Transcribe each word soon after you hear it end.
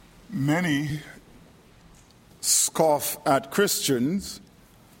Many scoff at Christians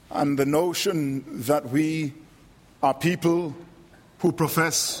and the notion that we are people who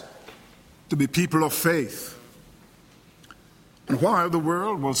profess to be people of faith. And while the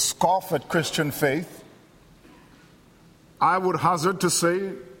world will scoff at Christian faith, I would hazard to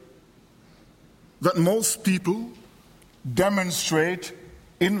say that most people demonstrate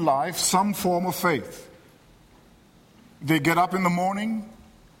in life some form of faith. They get up in the morning,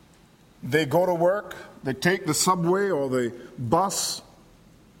 they go to work, they take the subway or the bus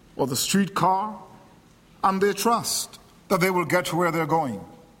or the streetcar, and they trust that they will get to where they're going.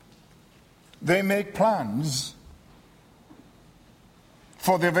 They make plans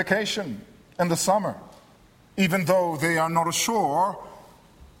for their vacation in the summer, even though they are not sure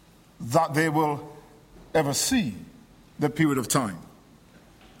that they will ever see the period of time.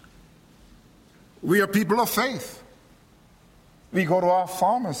 We are people of faith. We go to our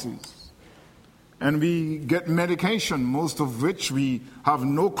pharmacies and we get medication, most of which we have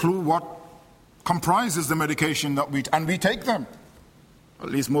no clue what comprises the medication that we take them.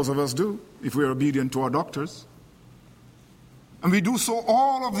 At least most of us do, if we are obedient to our doctors. And we do so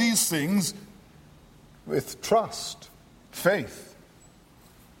all of these things with trust, faith.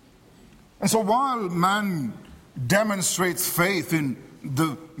 And so while man demonstrates faith in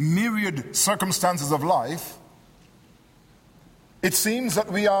the myriad circumstances of life, it seems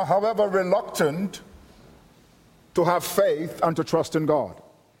that we are, however, reluctant to have faith and to trust in God.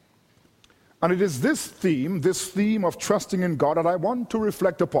 And it is this theme of trusting in God, that I want to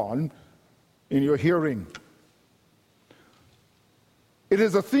reflect upon in your hearing. It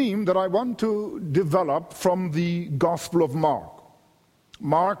is a theme that I want to develop from the Gospel of Mark.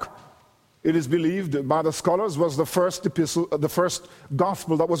 Mark, it is believed by the scholars, was the first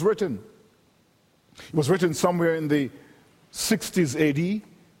gospel that was written. It was written somewhere in the 60s AD,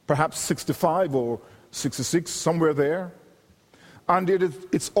 perhaps 65 or 66, somewhere there. And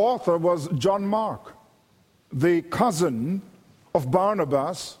its author was John Mark, the cousin of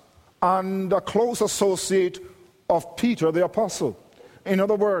Barnabas and a close associate of Peter the apostle. In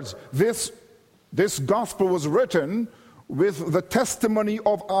other words, this gospel was written with the testimony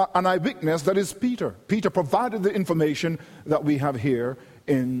of an eyewitness, that is Peter. Peter provided the information that we have here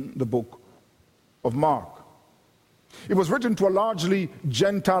in the book of Mark. It was written to a largely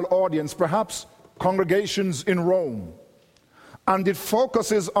Gentile audience, perhaps congregations in Rome. And it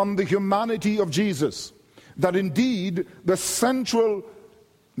focuses on the humanity of Jesus. That indeed the central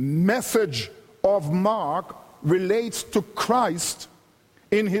message of Mark relates to Christ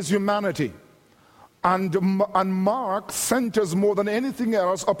in his humanity. And Mark centers more than anything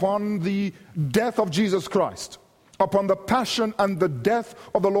else upon the death of Jesus Christ, upon the passion and the death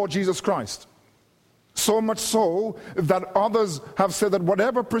of the Lord Jesus Christ. So much so that others have said that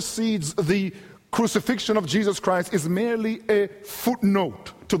whatever precedes the crucifixion of Jesus Christ is merely a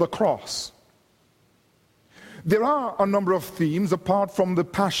footnote to the cross. There are a number of themes, apart from the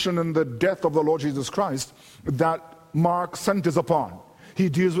passion and the death of the Lord Jesus Christ, that Mark centers upon. He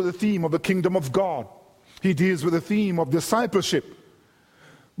deals with the theme of the kingdom of God. He deals with the theme of discipleship.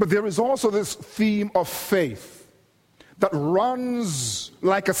 But there is also this theme of faith that runs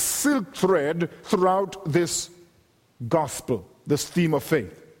like a silk thread throughout this gospel, this theme of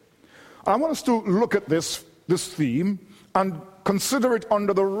faith. I want us to look at this theme and consider it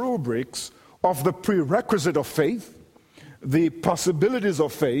under the rubrics of the prerequisite of faith, the possibilities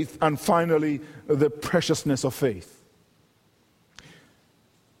of faith, and finally, the preciousness of faith.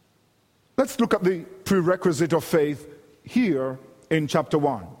 Let's look at the prerequisite of faith here in chapter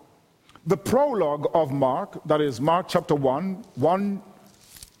 1. The prologue of Mark, that is Mark chapter 1, 1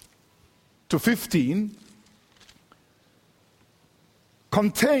 to 15,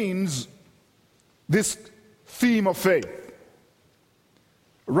 contains this theme of faith.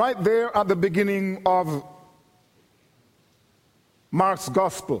 Right there at the beginning of Mark's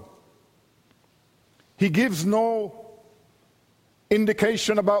gospel, he gives no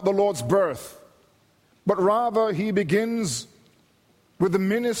indication about the Lord's birth, but rather he begins with the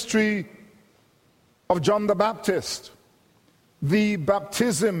ministry of John the Baptist, the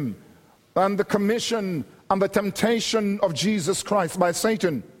baptism and the commission and the temptation of Jesus Christ by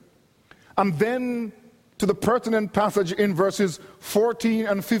Satan. And then to the pertinent passage in verses 14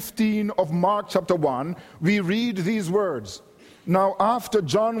 and 15 of Mark chapter 1, we read these words. Now after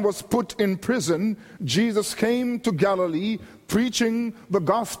John was put in prison, Jesus came to Galilee, preaching the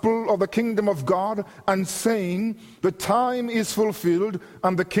gospel of the kingdom of God and saying, the time is fulfilled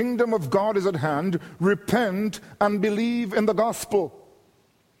and the kingdom of God is at hand. Repent and believe in the gospel.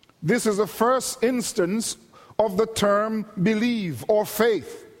 This is the first instance of the term believe or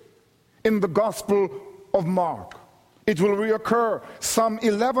faith. in the Gospel of Mark. It will reoccur some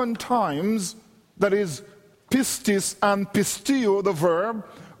 11 times. That is, pistis and pistio, the verb,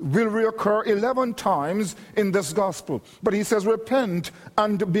 will reoccur 11 times in this Gospel. But he says, repent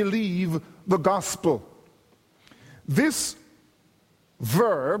and believe the Gospel. This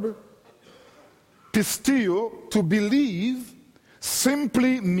verb, pistio, to believe,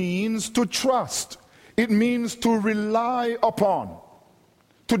 simply means to trust. It means to rely upon,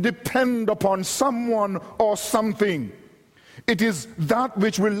 to depend upon someone or something. It is that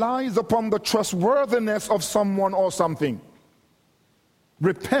which relies upon the trustworthiness of someone or something.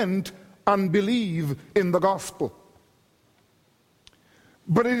 Repent and believe in the gospel.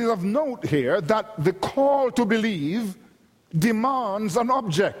 But it is of note here that the call to believe demands an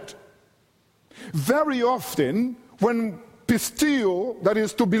object. Very often, when pistio, that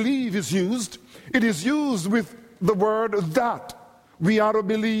is to believe, is used, it is used with the word that. We are to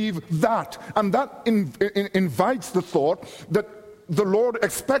believe that. And that invites the thought that the Lord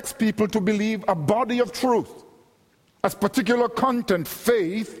expects people to believe a body of truth. As particular content,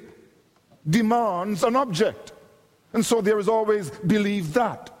 faith demands an object. And so there is always believe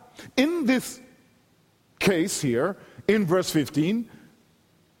that. In this case here, in verse 15,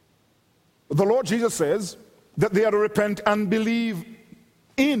 the Lord Jesus says that they are to repent and believe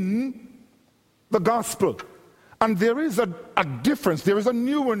in the gospel. And there is a difference, there is a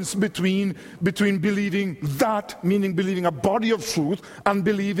nuance between believing that, meaning believing a body of truth, and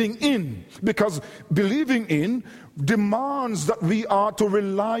believing in. Because believing in demands that we are to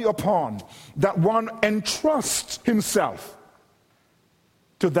rely upon, that one entrusts himself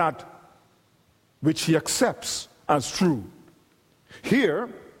to that which he accepts as true. Here,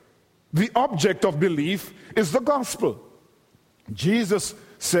 the object of belief is the gospel. Jesus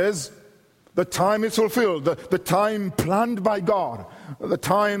says, the time is fulfilled, the time planned by God, the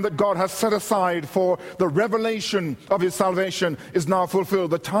time that God has set aside for the revelation of his salvation is now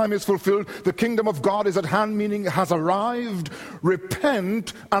fulfilled. The time is fulfilled. The kingdom of God is at hand, meaning it has arrived.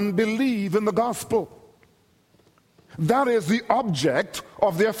 Repent and believe in the gospel. That is the object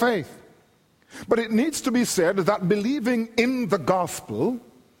of their faith. But it needs to be said that believing in the gospel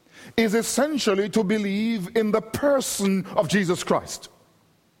is essentially to believe in the person of Jesus Christ.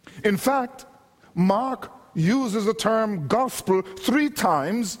 In fact, Mark uses the term gospel 3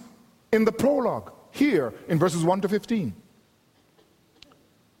 times in the prologue, here in verses 1 to 15.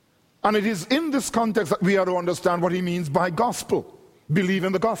 And it is in this context that we are to understand what he means by gospel. Believe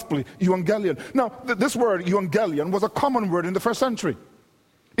in the gospel, euangelion. Now, this word euangelion was a common word in the first century.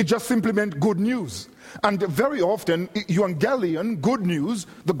 It just simply meant good news. And very often, euangelion, good news,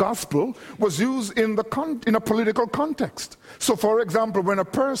 the gospel, was used in a political context. So, for example, when a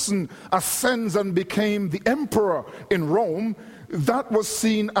person ascends and became the emperor in Rome, that was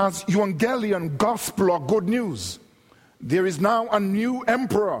seen as euangelion, gospel or good news. There is now a new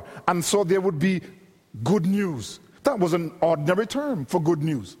emperor, and so there would be good news. That was an ordinary term for good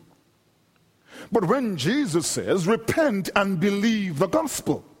news. But when Jesus says, repent and believe the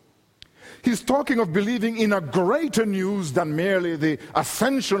gospel, he's talking of believing in a greater news than merely the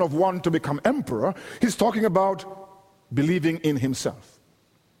ascension of one to become emperor. He's talking about believing in himself.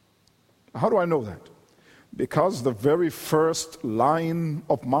 How do I know that? Because the very first line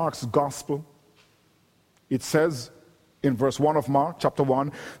of Mark's gospel, it says in verse 1 of Mark, chapter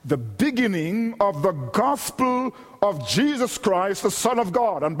 1, the beginning of the gospel of Jesus Christ, the Son of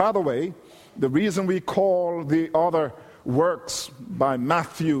God. And by the way, the reason we call the other works by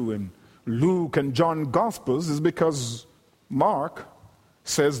Matthew and Luke and John Gospels is because Mark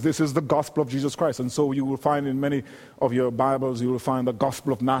says this is the gospel of Jesus Christ. And so you will find in many of your Bibles, you will find the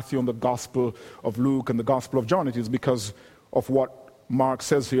gospel of Matthew and the gospel of Luke and the gospel of John. It is because of what Mark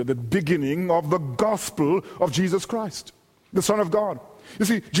says here, the beginning of the gospel of Jesus Christ, the Son of God. You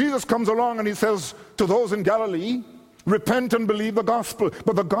see, Jesus comes along and he says to those in Galilee, repent and believe the gospel.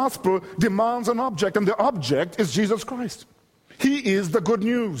 But the gospel demands an object, and the object is Jesus Christ. He is the good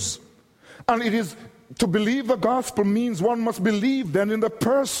news. And it is to believe the gospel means one must believe then in the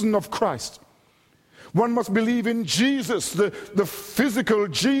person of Christ. One must believe in Jesus, the physical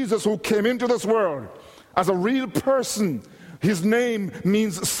Jesus who came into this world as a real person. His name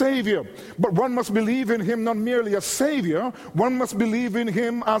means Savior. But one must believe in him not merely as Savior, one must believe in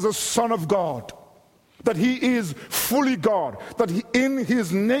him as a Son of God. That he is fully God. That in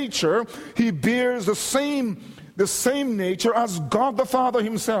his nature, he bears the same nature as God the Father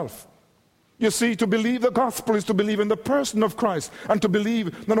himself. You see, to believe the gospel is to believe in the person of Christ, and to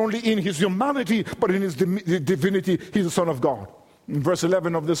believe not only in his humanity, but in his divinity. He's the Son of God. In verse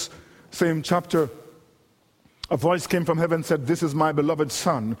 11 of this same chapter a voice came from heaven and said, "This is my beloved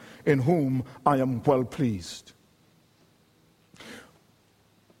Son, in whom I am well pleased."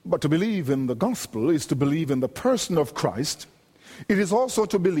 But to believe in the gospel is to believe in the person of Christ. It is also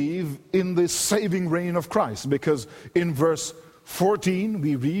to believe in the saving reign of Christ, because in verse 14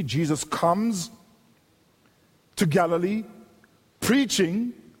 we read, Jesus comes to Galilee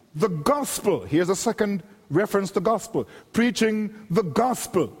preaching the gospel. Here's a second reference to gospel. Preaching the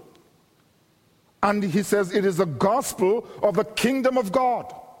gospel. And he says it is the gospel of the kingdom of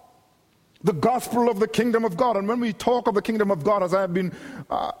God. The gospel of the kingdom of God. And when we talk of the kingdom of God, as I have been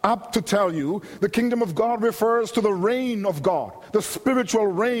apt to tell you, the kingdom of God refers to the reign of God, the spiritual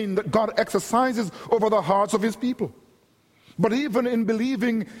reign that God exercises over the hearts of his people. But even in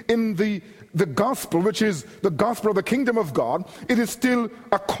believing in the gospel, which is the gospel of the kingdom of God, it is still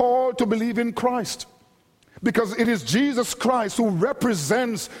a call to believe in Christ. Because it is Jesus Christ who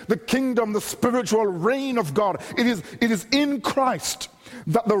represents the kingdom, the spiritual reign of God. It is in Christ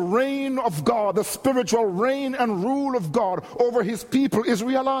that the reign of God, the spiritual reign and rule of God over his people is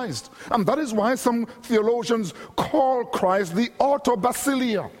realized. And that is why some theologians call Christ the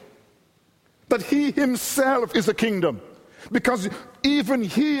autobasileia, that he himself is a kingdom. Because even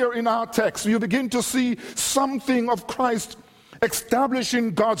here in our text, you begin to see something of Christ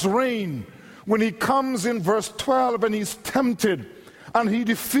establishing God's reign when he comes in verse 12 and he's tempted and he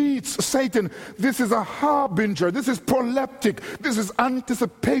defeats Satan. This is a harbinger, this is proleptic, this is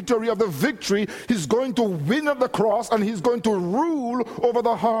anticipatory of the victory he's going to win at the cross, and he's going to rule over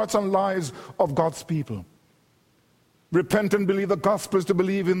the hearts and lives of God's people. Repent and believe the gospel is to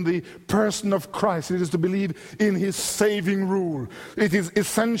believe in the person of Christ. It is to believe in his saving rule. It is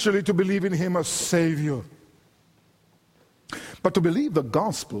essentially to believe in him as Savior. But to believe the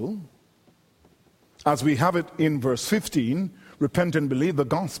gospel, as we have it in verse 15, repent and believe the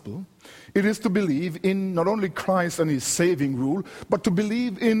gospel, it is to believe in not only Christ and his saving rule, but to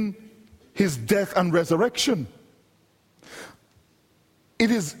believe in his death and resurrection. It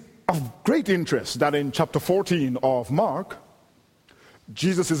is of great interest that in chapter 14 of Mark,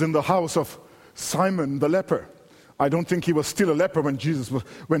 Jesus is in the house of Simon the leper. I don't think he was still a leper when Jesus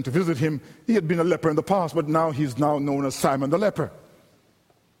went to visit him. He had been a leper in the past, but now he's now known as Simon the leper.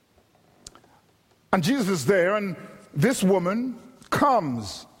 And Jesus is there, and this woman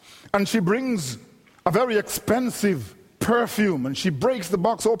comes, and she brings a very expensive perfume, and she breaks the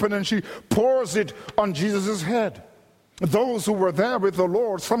box open and she pours it on Jesus' head. Those who were there with the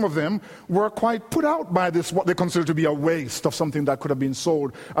Lord, some of them were quite put out by this, what they consider to be a waste of something that could have been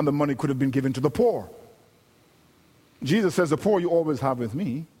sold and the money could have been given to the poor. Jesus says, the poor you always have with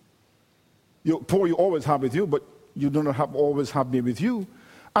me. Poor you always have with you, but you do not always have me with you.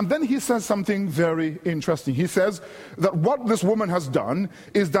 And then he says something very interesting. He says that what this woman has done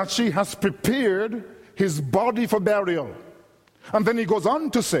is that she has prepared his body for burial. And then he goes on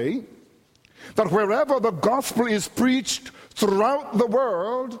to say that wherever the gospel is preached throughout the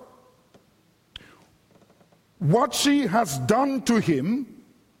world, what she has done to him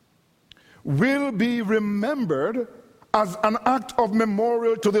will be remembered as an act of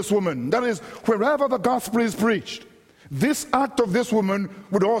memorial to this woman. That is, wherever the gospel is preached, this act of this woman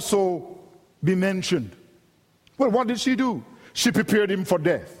would also be mentioned. Well, what did she do? She prepared him for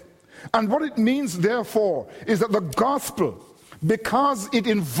death. And what it means, therefore, is that the gospel, because it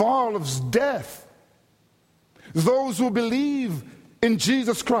involves death, those who believe in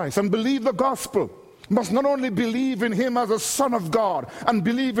Jesus Christ and believe the gospel must not only believe in him as a Son of God and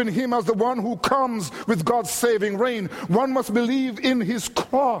believe in him as the one who comes with God's saving reign, one must believe in his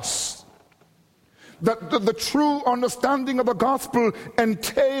cross. That the true understanding of the gospel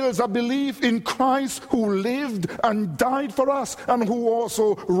entails a belief in Christ who lived and died for us and who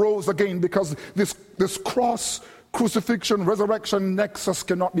also rose again, because this cross, crucifixion, resurrection nexus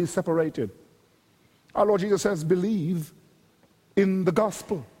cannot be separated. Our Lord Jesus says, believe in the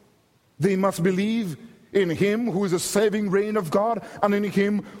gospel. They must believe in him who is the saving reign of God and in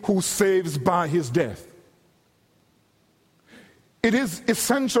him who saves by his death. It is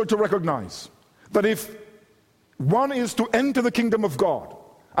essential to recognize that if one is to enter the kingdom of God,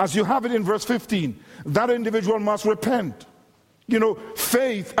 as you have it in verse 15, that individual must repent. You know,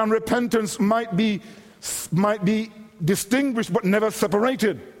 faith and repentance might be distinguished but never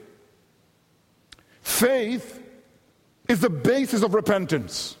separated. Faith is the basis of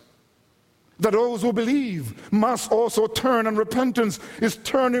repentance. That those who believe must also turn, and repentance is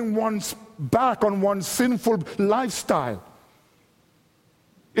turning one's back on one's sinful lifestyle.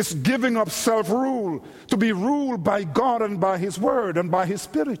 It's giving up self-rule to be ruled by God and by his word and by his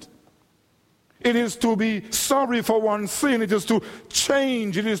spirit. It is to be sorry for one's sin. It is to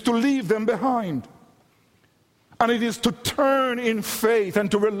change. It is to leave them behind. And it is to turn in faith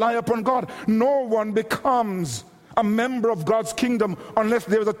and to rely upon God. No one becomes a member of God's kingdom unless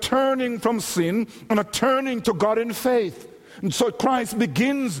there is a turning from sin and a turning to God in faith. And so Christ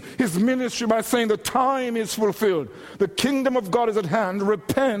begins his ministry by saying the time is fulfilled. The kingdom of God is at hand.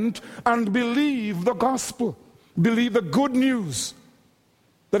 Repent and believe the gospel. Believe the good news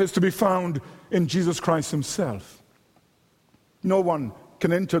that is to be found in Jesus Christ himself. No one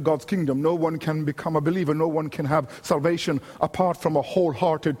can enter God's kingdom. No one can become a believer. No one can have salvation apart from a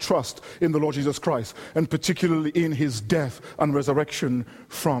wholehearted trust in the Lord Jesus Christ, and particularly in his death and resurrection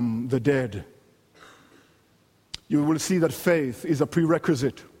from the dead. You will see that faith is a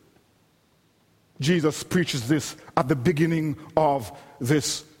prerequisite. Jesus preaches this at the beginning of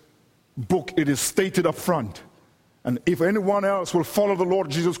this book. It is stated up front. And if anyone else will follow the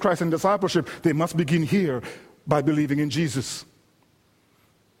Lord Jesus Christ in discipleship, they must begin here by believing in Jesus.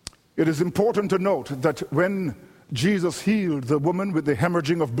 It is important to note that when Jesus healed the woman with the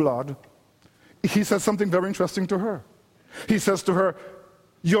hemorrhaging of blood, he says something very interesting to her. He says to her,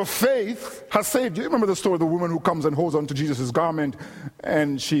 your faith has saved you. Remember the story of the woman who comes and holds onto Jesus' garment,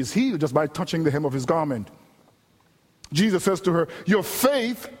 and she's healed just by touching the hem of his garment. Jesus says to her, your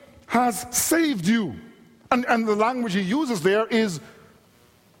faith has saved you. And the language he uses there is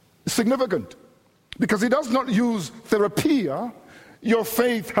significant, because he does not use therapia. Your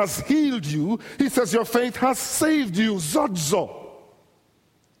faith has healed you. He says your faith has saved you, zodzo.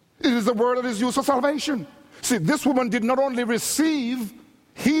 It is the word that is used for salvation. See, this woman did not only receive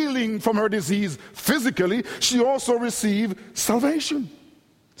healing from her disease physically, she also received salvation,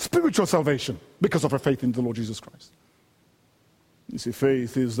 spiritual salvation, because of her faith in the Lord Jesus Christ. You see,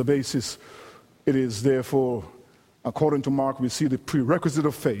 faith is the basis. It is therefore, according to Mark, we see the prerequisite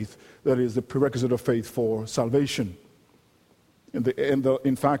of faith, that is the prerequisite of faith for salvation.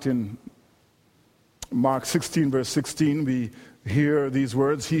 In fact, in Mark 16, verse 16, we hear these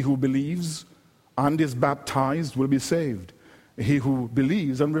words, he who believes and is baptized will be saved. He who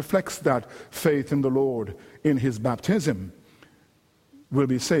believes and reflects that faith in the Lord in his baptism will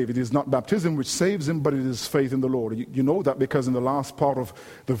be saved. It is not baptism which saves him, but it is faith in the Lord. You know that because in the last part of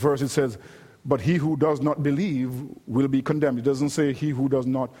the verse it says, but he who does not believe will be condemned. It doesn't say he who does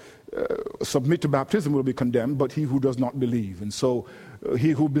not submit to baptism will be condemned, but he who does not believe. And so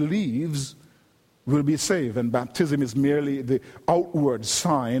he who believes will be saved. And baptism is merely the outward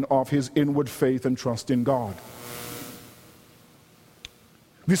sign of his inward faith and trust in God.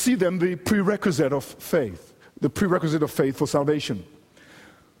 We see then the prerequisite of faith, the prerequisite of faith for salvation.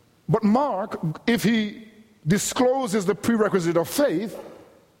 But Mark, if he discloses the prerequisite of faith,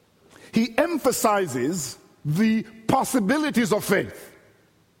 he emphasizes the possibilities of faith.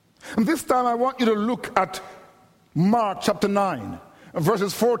 And this time I want you to look at Mark chapter 9,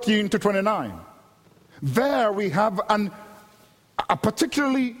 verses 14 to 29. There we have a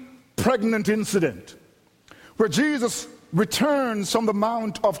particularly pregnant incident where Jesus returns from the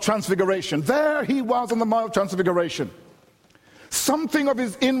Mount of Transfiguration. There he was on the Mount of Transfiguration. Something of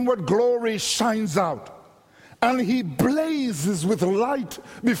his inward glory shines out, and he blazes with light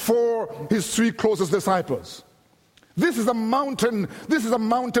before his three closest disciples. This is a mountain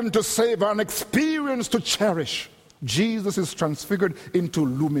to savor, an experience to cherish. Jesus is transfigured into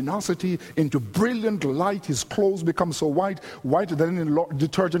luminosity, into brilliant light. His clothes become so white that any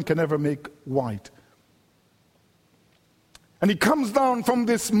detergent can never make white. And he comes down from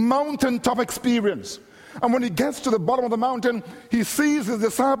this mountaintop experience. And when he gets to the bottom of the mountain, he sees his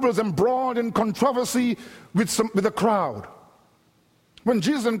disciples embroiled in controversy with the crowd. When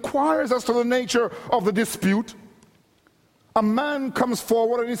Jesus inquires as to the nature of the dispute, a man comes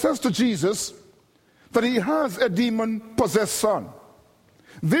forward and he says to Jesus that he has a demon-possessed son.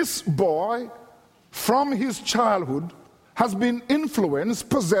 This boy, from his childhood, has been influenced,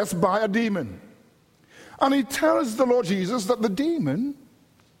 possessed by a demon. And he tells the Lord Jesus that the demon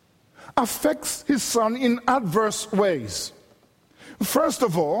affects his son in adverse ways. First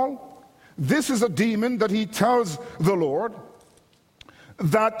of all, this is a demon that he tells the Lord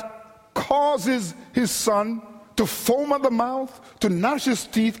that causes his son to foam at the mouth, to gnash his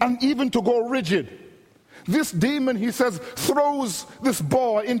teeth, and even to go rigid. This demon, he says, throws this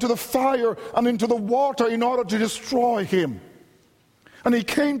boy into the fire and into the water in order to destroy him. And he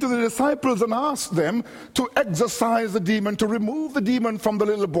came to the disciples and asked them to exorcise the demon, to remove the demon from the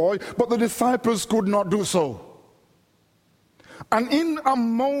little boy, but the disciples could not do so. And in a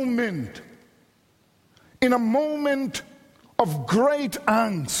moment of great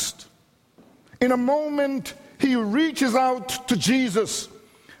angst, in a moment he reaches out to Jesus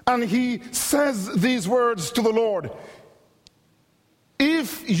and he says these words to the Lord: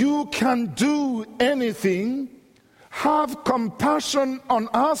 if you can do anything, have compassion on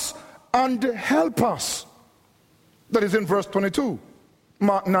us and help us. That is in verse 22,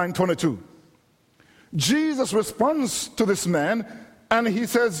 Mark 9:22. Jesus responds to this man and he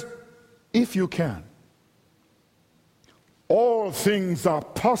says, if you can. All things are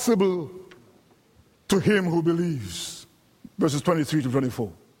possible to him who believes. Verses 23 to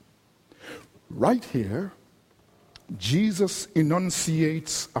 24. Right here, Jesus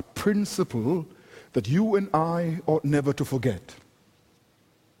enunciates a principle that you and I ought never to forget.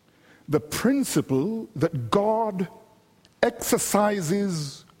 The principle that God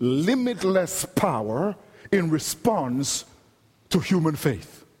exercises limitless power in response to human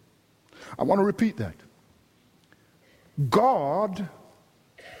faith. I want to repeat that. God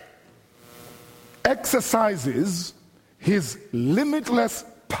exercises his limitless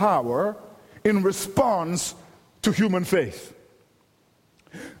power in response to human faith.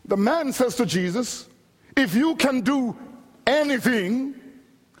 The man says to Jesus, if you can do anything,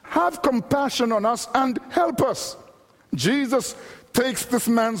 have compassion on us and help us. Jesus takes this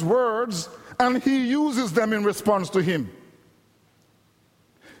man's words and he uses them in response to him.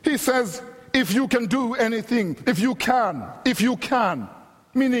 He says, if you can do anything, if you can,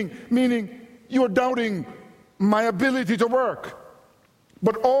 meaning you're doubting my ability to work.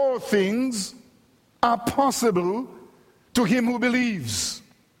 But all things are possible to him who believes.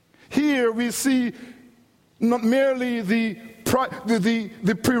 Here we see not merely the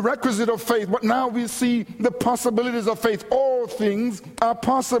prerequisite of faith, but now we see the possibilities of faith. All things are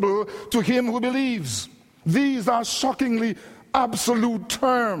possible to him who believes. These are shockingly absolute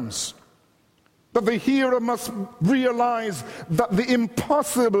terms that the hearer must realize that the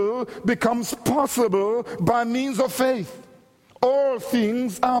impossible becomes possible by means of faith. All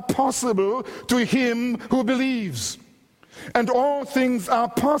things are possible to him who believes. And all things are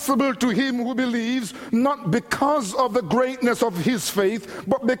possible to him who believes, not because of the greatness of his faith,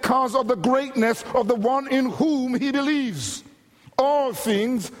 but because of the greatness of the one in whom he believes. All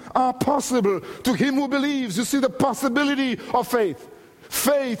things are possible to him who believes. You see the possibility of faith.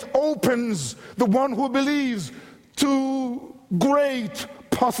 Faith opens the one who believes to great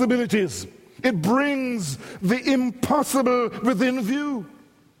possibilities. It brings the impossible within view.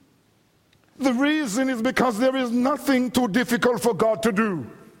 The reason is because there is nothing too difficult for God to do.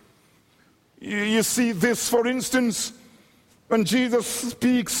 You see this, for instance, when Jesus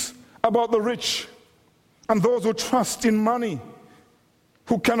speaks about the rich and those who trust in money,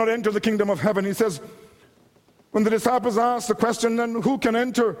 who cannot enter the kingdom of heaven. He says, when the disciples ask the question, then who can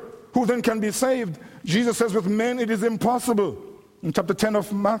enter? Who then can be saved? Jesus says, with men it is impossible. In chapter 10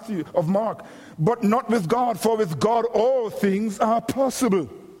 of Mark, but not with God, for with God all things are possible.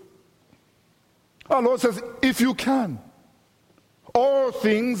 Our Lord says, if you can, all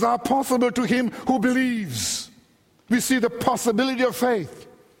things are possible to him who believes. We see the possibility of faith.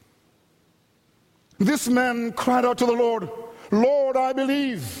 This man cried out to the Lord, Lord, I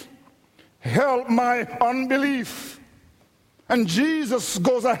believe. Help my unbelief. And Jesus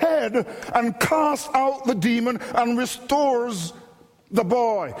goes ahead and casts out the demon and restores the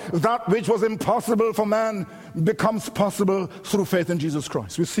boy. That which was impossible for man becomes possible through faith in Jesus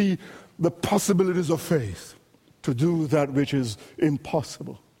Christ. We see the possibilities of faith to do that which is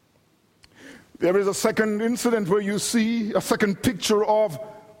impossible. There is a second incident where you see a second picture of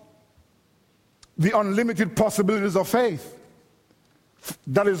the unlimited possibilities of faith.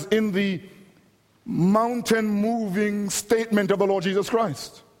 That is in the mountain-moving statement of the Lord Jesus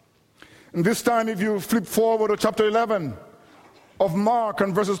Christ. And this time, if you flip forward to chapter 11 of Mark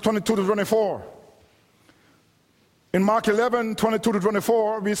and verses 22 to 24. In Mark 11, 22 to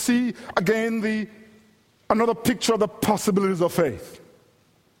 24, we see again another picture of the possibilities of faith.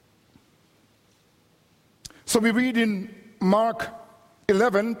 So we read in Mark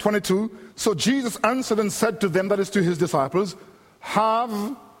 11, 22, so Jesus answered and said to them, that is to his disciples,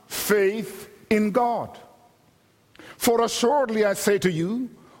 have faith in God. For assuredly I say to you,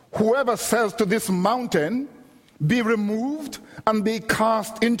 whoever says to this mountain, be removed and be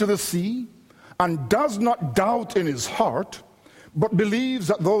cast into the sea, and does not doubt in his heart, but believes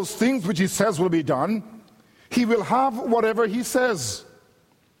that those things which he says will be done, he will have whatever he says.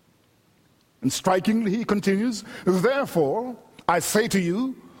 And strikingly he continues, therefore I say to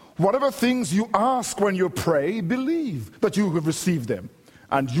you, whatever things you ask when you pray, believe that you have received them,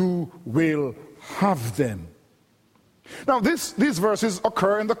 and you will have them. Now these verses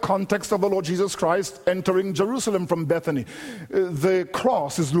occur in the context of the Lord Jesus Christ entering Jerusalem from Bethany. The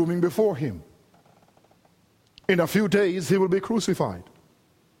cross is looming before him. In a few days he will be crucified.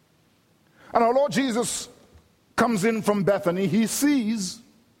 And our Lord Jesus comes in from Bethany. He sees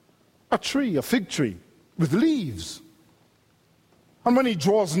a tree, a fig tree, with leaves. And when he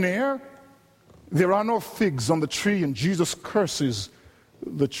draws near, there are no figs on the tree, and Jesus curses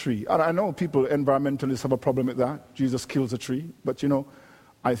the tree. And I know people, environmentalists, have a problem with that. Jesus kills a tree. But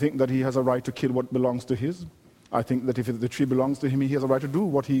I think that he has a right to kill what belongs to his. I think that if the tree belongs to him, he has a right to do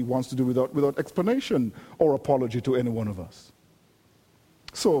what he wants to do without explanation or apology to any one of us.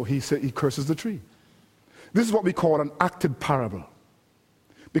 So he curses the tree. This is what we call an acted parable,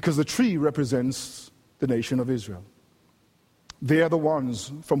 because the tree represents the nation of Israel. They are the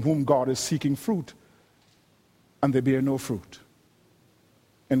ones from whom God is seeking fruit, and they bear no fruit.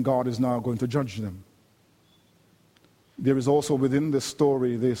 And God is now going to judge them. There is also within this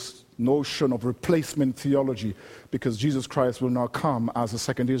story this notion of replacement theology, because Jesus Christ will now come as a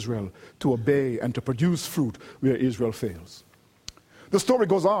second Israel to obey and to produce fruit where Israel fails. The story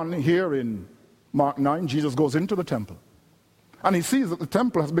goes on here in Mark 9. Jesus goes into the temple, and he sees that the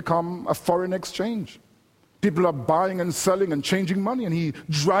temple has become a foreign exchange. People are buying and selling and changing money, and he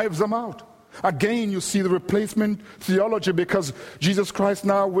drives them out. Again, you see the replacement theology, because Jesus Christ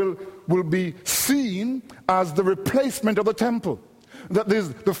now will be seen as the replacement of the temple. That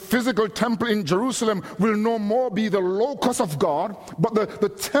the physical temple in Jerusalem will no more be the locus of God, but the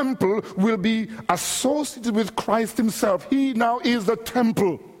temple will be associated with Christ himself. He now is the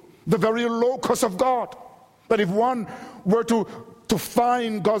temple, the very locus of God. That if one were to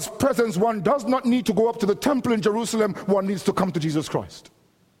find God's presence, one does not need to go up to the temple in Jerusalem, one needs to come to Jesus Christ.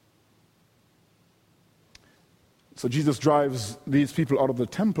 So Jesus drives these people out of the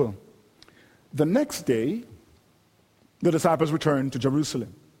temple. The next day, the disciples return to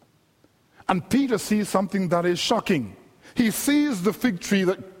Jerusalem. And Peter sees something that is shocking. He sees the fig tree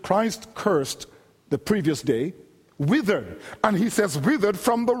that Christ cursed the previous day withered. And he says withered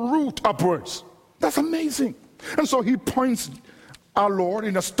from the root upwards. That's amazing. And so he points our Lord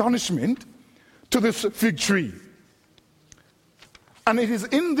in astonishment to this fig tree. And it is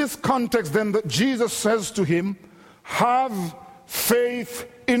in this context then that Jesus says to him, have faith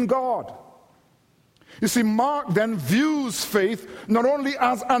in God. You see, Mark then views faith not only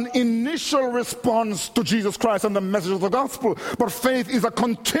as an initial response to Jesus Christ and the message of the gospel, but faith is a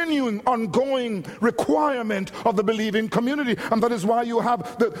continuing, ongoing requirement of the believing community. And that is why you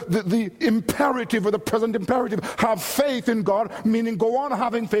have the imperative, or the present imperative, have faith in God, meaning go on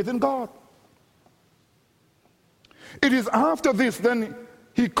having faith in God. It is after this then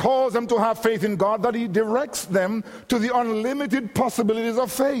he calls them to have faith in God that he directs them to the unlimited possibilities of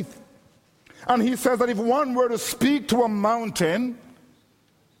faith. And he says that if one were to speak to a mountain,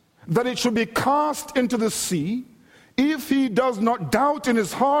 that it should be cast into the sea, if he does not doubt in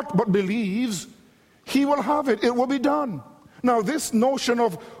his heart but believes, he will have it. It will be done. Now, this notion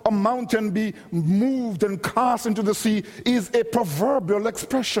of a mountain be moved and cast into the sea is a proverbial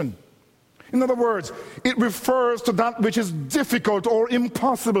expression. In other words, it refers to that which is difficult or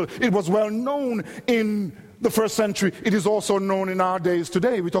impossible. It was well known in the first century. It is also known in our days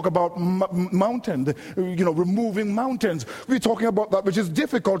today. We talk about mountain, removing mountains. We're talking about that which is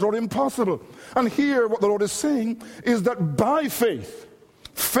difficult or impossible. And here what the Lord is saying is that by faith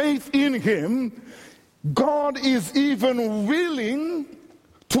in him, God is even willing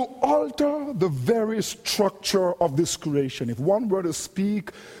to alter the very structure of this creation. If one were to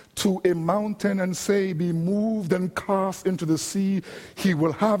speak to a mountain and say, be moved and cast into the sea, he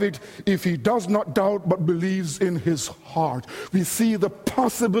will have it if he does not doubt but believes in his heart. We see the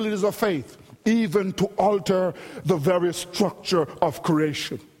possibilities of faith even to alter the very structure of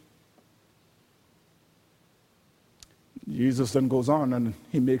creation. Jesus then goes on and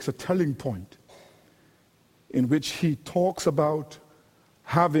he makes a telling point in which he talks about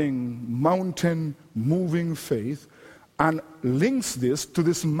having mountain moving faith, and links this to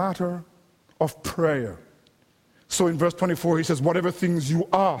this matter of prayer. So in verse 24 he says, whatever things you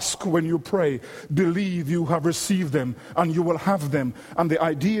ask when you pray, believe you have received them and you will have them. And the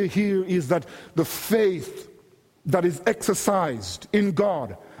idea here is that the faith that is exercised in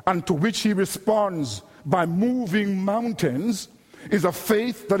God and to which he responds by moving mountains is a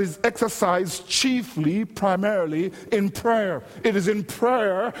faith that is exercised chiefly, primarily in prayer. It is in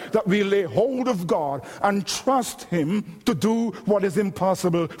prayer that we lay hold of God and trust him to do what is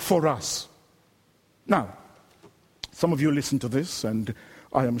impossible for us. Now, some of you listen to this, and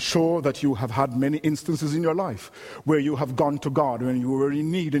I am sure that you have had many instances in your life where you have gone to God when you were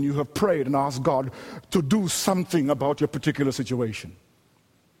in need and you have prayed and asked God to do something about your particular situation.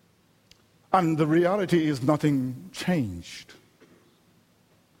 And the reality is nothing changed.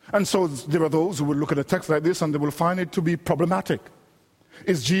 And so there are those who will look at a text like this and they will find it to be problematic.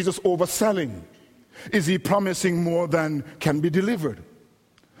 Is Jesus overselling? Is he promising more than can be delivered?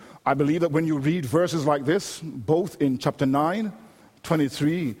 I believe that when you read verses like this, both in chapter 9,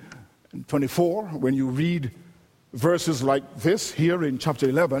 23, and 24, when you read verses like this here in chapter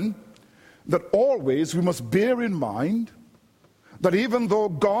 11, that always we must bear in mind that even though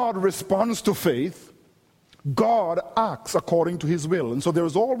God responds to faith, God acts according to his will. And so there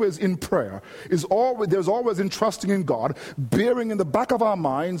is always in prayer, there's always in trusting in God, bearing in the back of our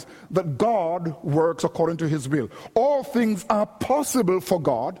minds that God works according to his will. All things are possible for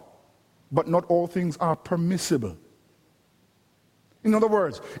God, but not all things are permissible. In other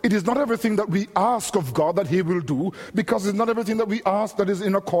words, it is not everything that we ask of God that he will do, because it's not everything that we ask that is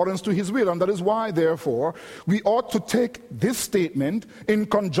in accordance to his will. And that is why, therefore, we ought to take this statement in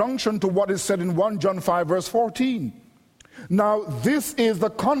conjunction to what is said in 1 John 5 verse 14. Now, this is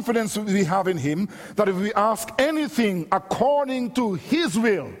the confidence we have in him, that if we ask anything according to his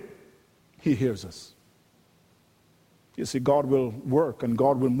will, he hears us. You see, God will work and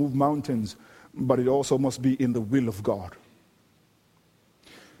God will move mountains, but it also must be in the will of God.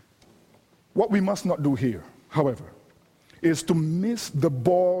 What we must not do here, however, is to miss the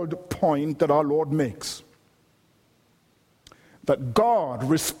bold point that our Lord makes. That God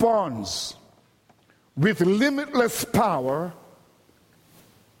responds with limitless power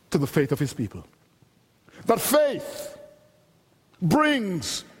to the faith of his people. That faith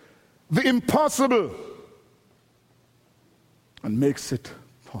brings the impossible and makes it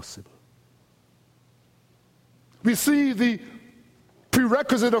possible. We see the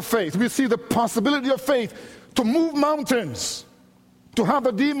prerequisite of faith. We see the possibility of faith to move mountains, to have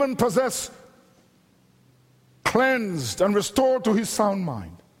the demon-possessed cleansed and restored to his sound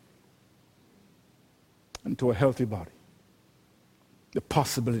mind, and to a healthy body. The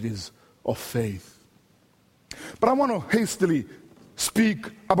possibilities of faith. But I want to hastily speak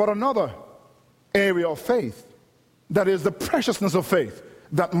about another area of faith, that is the preciousness of faith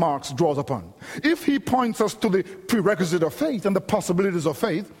that Mark draws upon. If he points us to the prerequisite of faith and the possibilities of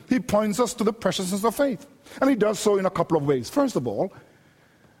faith, he points us to the preciousness of faith. And he does so in a couple of ways. First of all,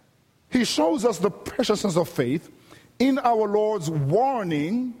 he shows us the preciousness of faith in our Lord's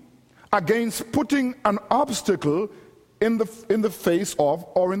warning against putting an obstacle in the face of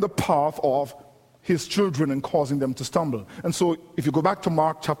or in the path of his children and causing them to stumble. And so if you go back to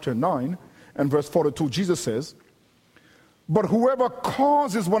Mark chapter 9 and verse 42, Jesus says, "But whoever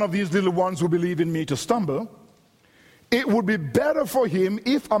causes one of these little ones who believe in me to stumble, it would be better for him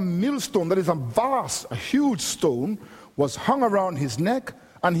if a millstone," that is a huge stone, "was hung around his neck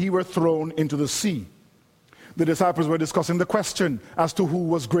and he were thrown into the sea." The disciples were discussing the question as to who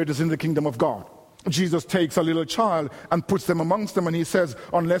was greatest in the kingdom of God. Jesus takes a little child and puts them amongst them, and he says,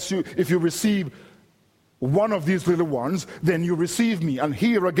 if you receive one of these little ones, then you receive me. And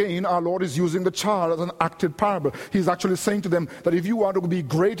here again, our Lord is using the child as an acted parable. He's actually saying to them that if you are to be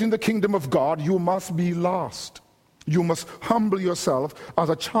great in the kingdom of God, you must be last. You must humble yourself as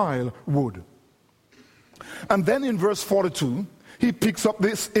a child would. And then in verse 42, he picks up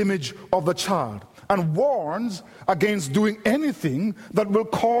this image of the child and warns against doing anything that will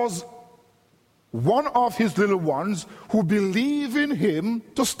cause one of his little ones who believe in him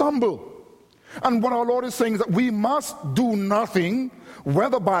to stumble. And what our Lord is saying is that we must do nothing,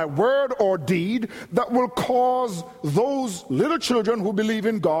 whether by word or deed, that will cause those little children who believe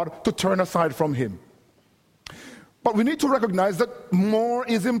in God to turn aside from him. But we need to recognize that more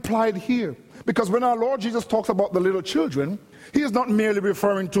is implied here. Because when our Lord Jesus talks about the little children, he is not merely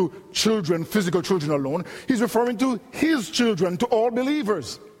referring to children, physical children alone. He's referring to his children, to all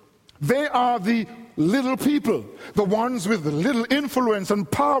believers. They are the little people, the ones with little influence and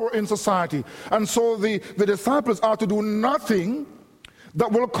power in society. And so the disciples are to do nothing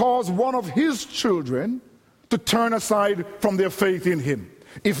that will cause one of his children to turn aside from their faith in him.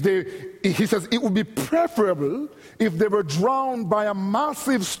 He says it would be preferable if they were drowned by a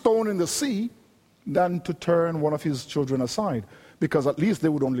massive stone in the sea than to turn one of his children aside. Because at least they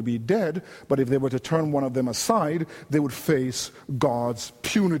would only be dead, but if they were to turn one of them aside, they would face God's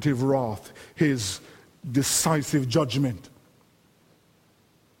punitive wrath, his decisive judgment.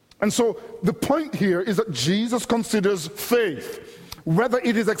 And so the point here is that Jesus considers faith, whether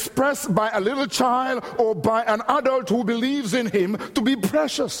it is expressed by a little child or by an adult who believes in him, to be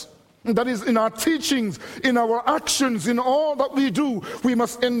precious. And that is, in our teachings, in our actions, in all that we do, we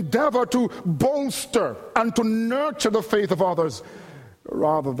must endeavor to bolster and to nurture the faith of others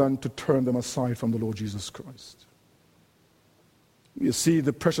rather than to turn them aside from the Lord Jesus Christ. You see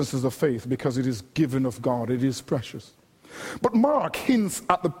the preciousness of faith because it is given of God. It is precious. But Mark hints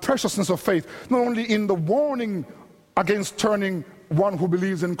at the preciousness of faith not only in the warning against turning one who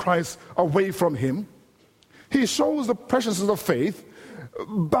believes in Christ away from him. He shows the preciousness of faith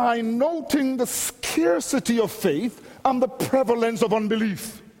by noting the scarcity of faith and the prevalence of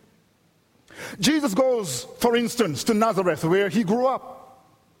unbelief. Jesus goes, for instance, to Nazareth, where he grew up.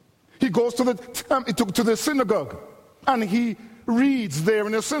 He goes to the synagogue, and he reads there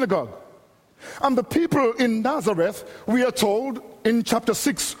in the synagogue. And the people in Nazareth, we are told in chapter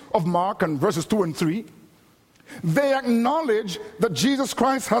 6 of Mark and verses 2 and 3, they acknowledge that Jesus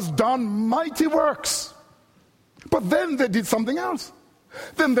Christ has done mighty works. But then they did something else.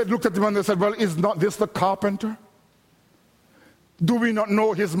 Then they looked at him and they said, well, is not this the carpenter? Do we not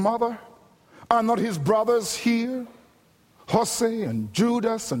know his mother? Are not his brothers here? Jose and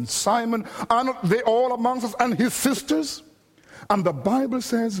Judas and Simon, are not they all amongst us, and his sisters? And the Bible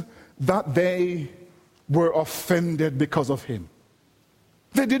says that they were offended because of him.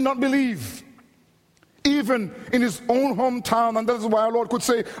 They did not believe. Even in his own hometown, and that is why our Lord could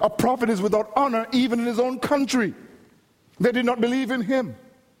say a prophet is without honor even in his own country. They did not believe in him.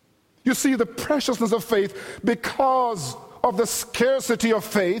 You see the preciousness of faith because of the scarcity of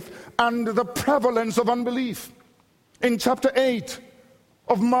faith and the prevalence of unbelief. In chapter 8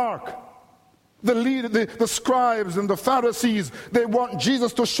 of Mark, the scribes and the Pharisees, they want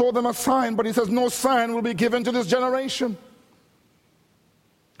Jesus to show them a sign, but he says no sign will be given to this generation.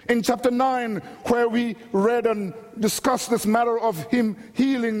 In chapter 9, where we read and discussed this matter of him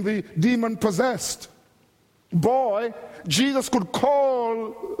healing the demon-possessed boy, Jesus could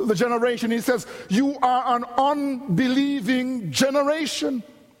call the generation. He says, you are an unbelieving generation.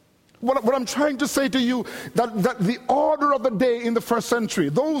 What I'm trying to say to you, that the order of the day in the first century,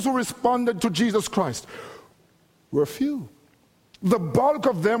 those who responded to Jesus Christ, were few. The bulk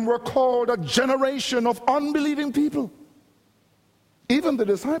of them were called a generation of unbelieving people. Even the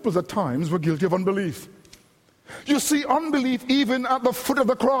disciples at times were guilty of unbelief. You see unbelief even at the foot of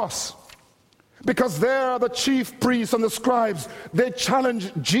the cross. Because there the chief priests and the scribes, they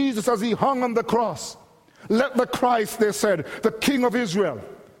challenged Jesus as he hung on the cross. Let the Christ, they said, the King of Israel,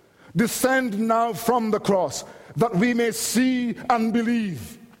 descend now from the cross, that we may see and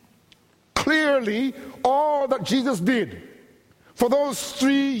believe. Clearly, all that Jesus did for those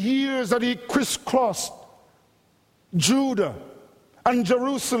 3 years that he crisscrossed Judah and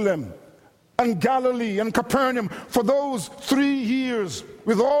Jerusalem and Galilee and Capernaum, for those 3 years,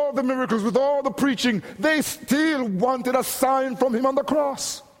 with all the miracles, with all the preaching, they still wanted a sign from him on the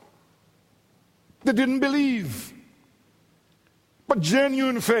cross. They didn't believe. But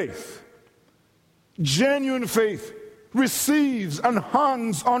genuine faith receives and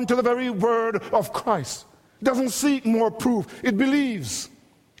hangs onto the very word of Christ. It doesn't seek more proof, it believes.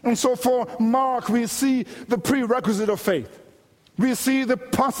 And so for Mark, we see the prerequisite of faith. We see the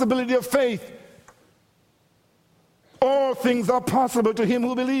possibility of faith. All things are possible to him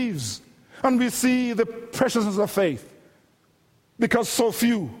who believes. And we see the preciousness of faith, because so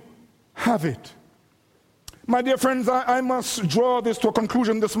few have it. My dear friends, I must draw this to a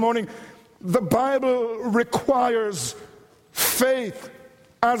conclusion this morning. The Bible requires faith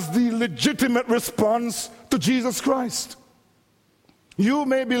as the legitimate response to Jesus Christ. You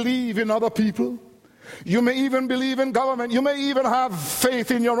may believe in other people. You may even believe in government. You may even have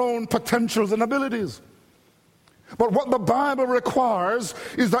faith in your own potentials and abilities. But what the Bible requires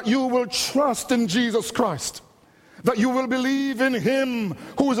is that you will trust in Jesus Christ, that you will believe in him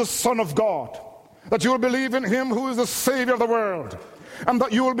who is the Son of God, that you will believe in him who is the Savior of the world, and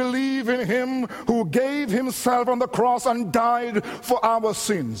that you will believe in him who gave himself on the cross and died for our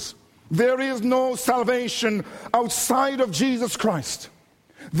sins. There is no salvation outside of Jesus Christ.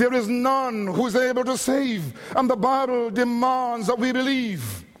 There is none who is able to save, and the Bible demands that we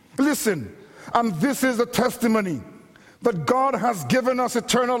believe. Listen, and this is a testimony that God has given us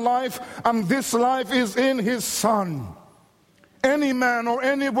eternal life, and this life is in his Son. Any man or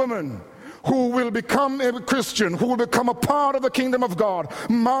any woman who will become a Christian, who will become a part of the kingdom of God,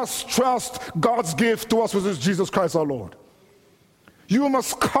 must trust God's gift to us, which is Jesus Christ our Lord. You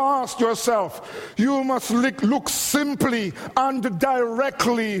must cast yourself. You must look simply and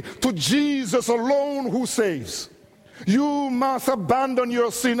directly to Jesus alone who saves. You must abandon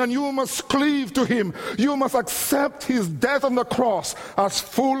your sin and you must cleave to him. You must accept his death on the cross as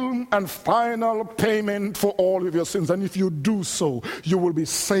full and final payment for all of your sins. And if you do so, you will be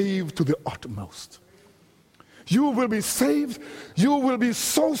saved to the utmost. You will be saved. You will be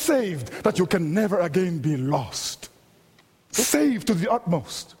so saved that you can never again be lost. Saved to the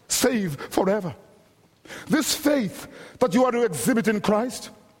utmost. Saved forever. This faith that you are to exhibit in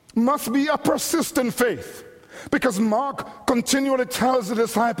Christ must be a persistent faith. Because Mark continually tells the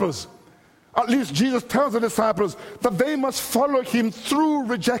disciples, at least Jesus tells the disciples, that they must follow him through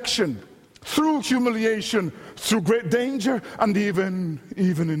rejection through humiliation, through great danger, and even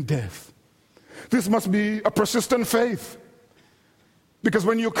in death. This must be a persistent faith. Because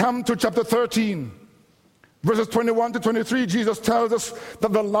when you come to chapter 13, verses 21 to 23, Jesus tells us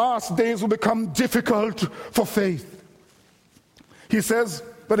that the last days will become difficult for faith. He says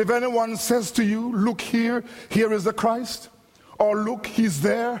that if anyone says to you, look here is the Christ, or look, he's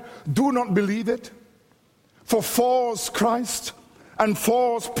there, do not believe it. For false Christ and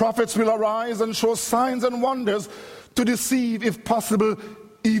false prophets will arise and show signs and wonders to deceive, if possible,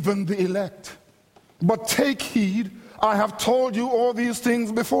 even the elect. But take heed, I have told you all these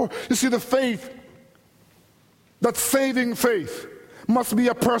things before. You see, the faith, that saving faith, must be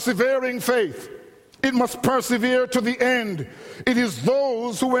a persevering faith. It must persevere to the end. It is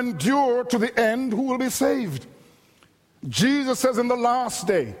those who endure to the end who will be saved. Jesus says in the last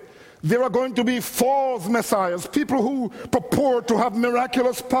day, there are going to be false messiahs, people who purport to have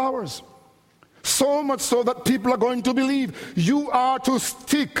miraculous powers. So much so that people are going to believe. You are to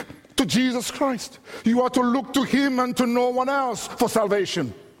stick to Jesus Christ. You are to look to him and to no one else for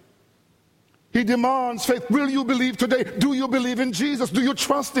salvation. He demands faith. Will you believe today? Do you believe in Jesus? Do you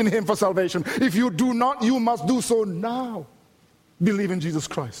trust in him for salvation? If you do not, you must do so now. Believe in Jesus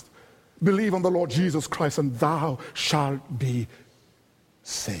Christ. Believe on the Lord Jesus Christ, and thou shalt be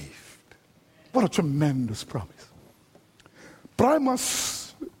saved. What a tremendous promise. But I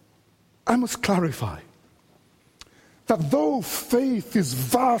must clarify that though faith is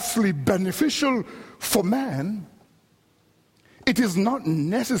vastly beneficial for man, it is not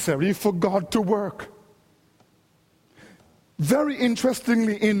necessary for God to work. Very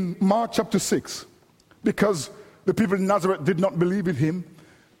interestingly, in Mark chapter 6, because the people in Nazareth did not believe in him,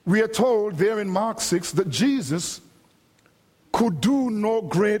 we are told there in Mark 6 that Jesus could do no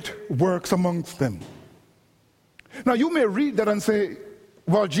great works amongst them. Now you may read that and say,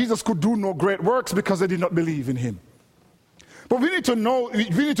 well, Jesus could do no great works because they did not believe in him. But we need to know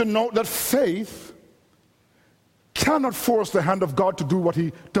that faith cannot force the hand of God to do what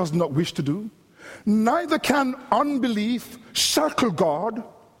he does not wish to do. Neither can unbelief shackle God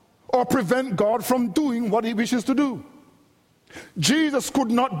or prevent God from doing what he wishes to do. Jesus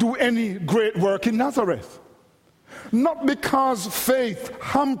could not do any great work in Nazareth. Not because faith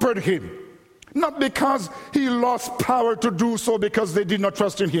hampered him, not because he lost power to do so because they did not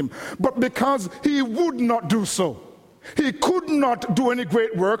trust in him, but because he would not do so. He could not do any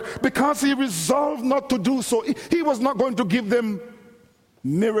great work because he resolved not to do so. He was not going to give them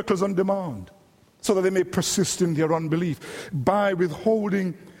miracles on demand so that they may persist in their unbelief. By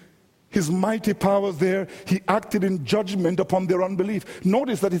withholding his mighty powers there, he acted in judgment upon their unbelief.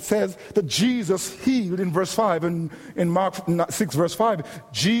 Notice that it says that Jesus healed in verse 5, and in Mark 6 verse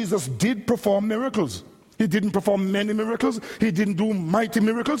 5, Jesus did perform miracles. He didn't perform many miracles, he didn't do mighty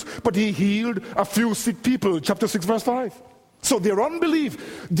miracles, but he healed a few sick people, chapter 6 verse 5. So their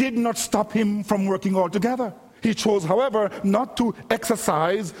unbelief did not stop him from working altogether. He chose, however, not to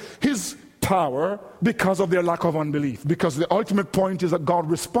exercise his power because of their lack of unbelief, because the ultimate point is that God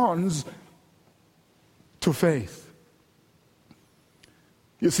responds to faith.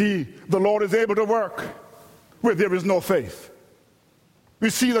 You see, the Lord is able to work where there is no faith. We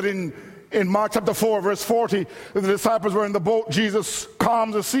see that in Mark chapter 4 verse 40, the disciples were in the boat, Jesus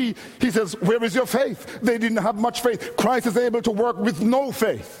calms the sea. He says, where is your faith? They didn't have much faith. Christ is able to work with no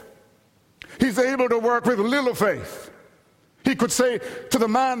faith. He's able to work with little faith. He could say to the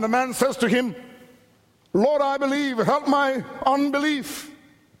man says to him, Lord, I believe, help my unbelief.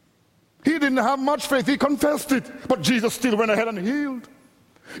 He didn't have much faith, he confessed it, but Jesus still went ahead and healed.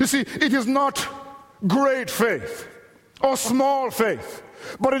 You see, it is not great faith or small faith,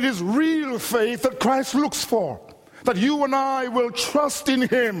 but it is real faith that Christ looks for. That you and I will trust in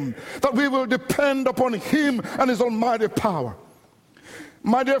him, that we will depend upon him and his almighty power.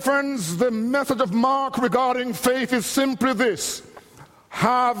 My dear friends, the message of Mark regarding faith is simply this: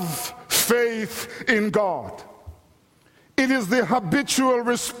 have faith in God. It is the habitual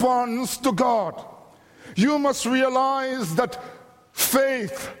response to God. You must realize that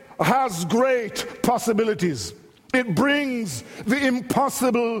faith has great possibilities. It brings the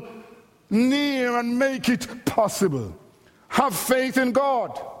impossible near and make it possible. Have faith in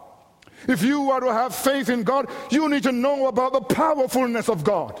God. If you are to have faith in God, you need to know about the powerfulness of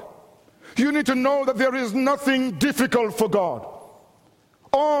God. You need to know that there is nothing difficult for God.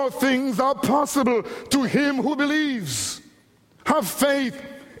 All things are possible to him who believes. Have faith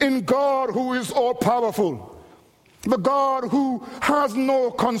in God who is all-powerful. The God who has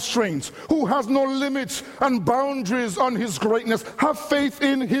no constraints, who has no limits and boundaries on his greatness. Have faith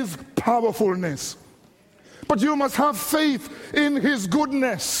in his powerfulness. But you must have faith in his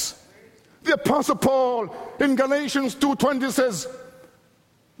goodness. The Apostle Paul in Galatians 2:20 says,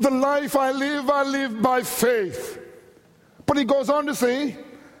 the life I live by faith. But he goes on to say,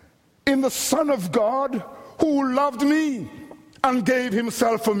 in the Son of God who loved me and gave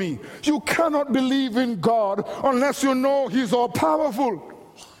himself for me. You cannot believe in God unless you know he's all powerful.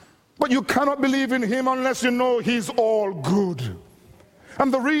 But you cannot believe in him unless you know he's all good.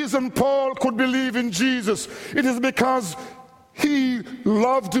 And the reason Paul could believe in Jesus, it is because he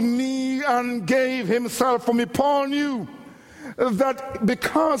loved me and gave himself for me. Paul knew that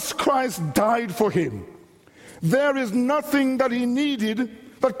because Christ died for him, there is nothing that he needed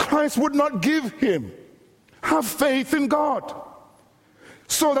that Christ would not give him. Have faith in God,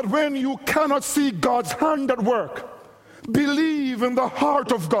 so that when you cannot see God's hand at work, believe in the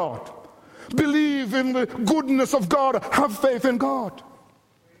heart of God. Believe in the goodness of God. Have faith in God.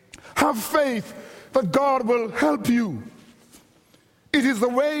 Have faith that God will help you. It is the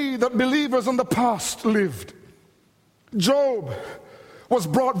way that believers in the past lived. Job was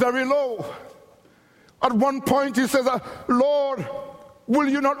brought very low. At one point he says, Lord, will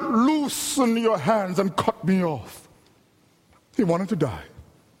you not loosen your hands and cut me off? He wanted to die.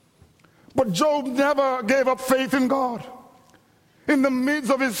 But Job never gave up faith in God. In the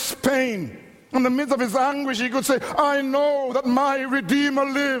midst of his pain, in the midst of his anguish, he could say, I know that my Redeemer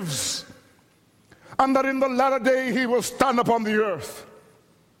lives, and that in the latter day he will stand upon the earth.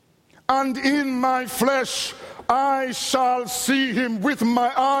 And in my flesh I shall see him with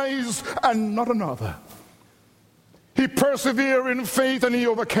my eyes and not another. He persevered in faith and he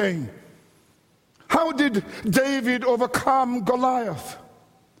overcame. How did David overcome Goliath?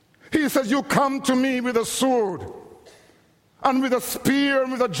 He says, you come to me with a sword and with a spear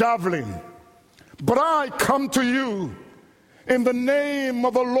and with a javelin, but I come to you in the name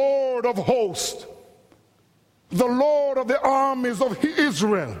of the Lord of hosts, the Lord of the armies of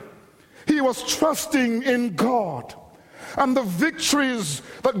Israel. He was trusting in God. And the victories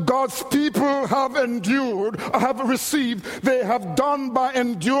that God's people have endured, have received, they have done by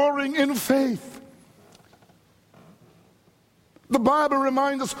enduring in faith. The Bible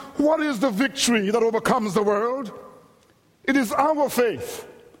reminds us, what is the victory that overcomes the world? It is our faith.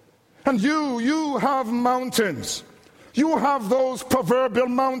 And you have mountains. You have those proverbial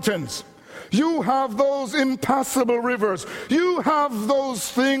mountains. You have those impassable rivers. You have those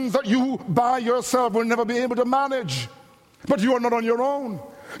things that you by yourself will never be able to manage. But you are not on your own.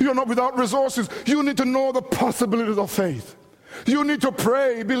 You are not without resources. You need to know the possibilities of faith. You need to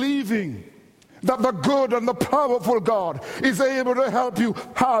pray believing that the good and the powerful God is able to help you.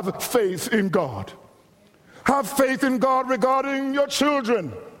 Have faith in God. Have faith in God regarding your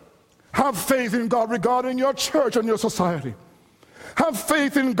children. Have faith in God regarding your church and your society. Have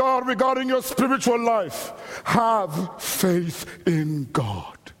faith in God regarding your spiritual life. Have faith in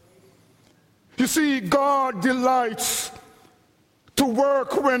God. You see, God delights to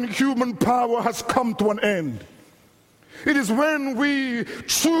work when human power has come to an end. It is when we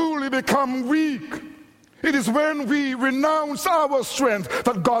truly become weak. It is when we renounce our strength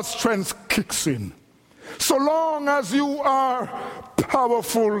that God's strength kicks in. So long as you are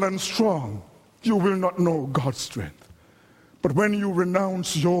powerful and strong, you will not know God's strength. But when you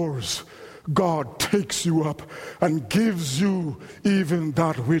renounce yours, God takes you up and gives you even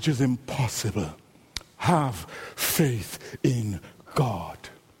that which is impossible. Have faith in God.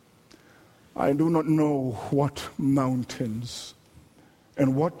 I do not know what mountains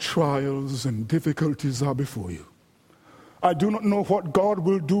and what trials and difficulties are before you. I do not know what God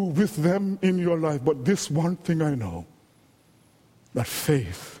will do with them in your life, but this one thing I know, that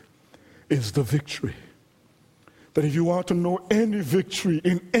faith is the victory. That if you are to know any victory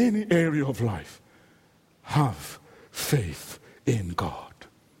in any area of life, have faith in God.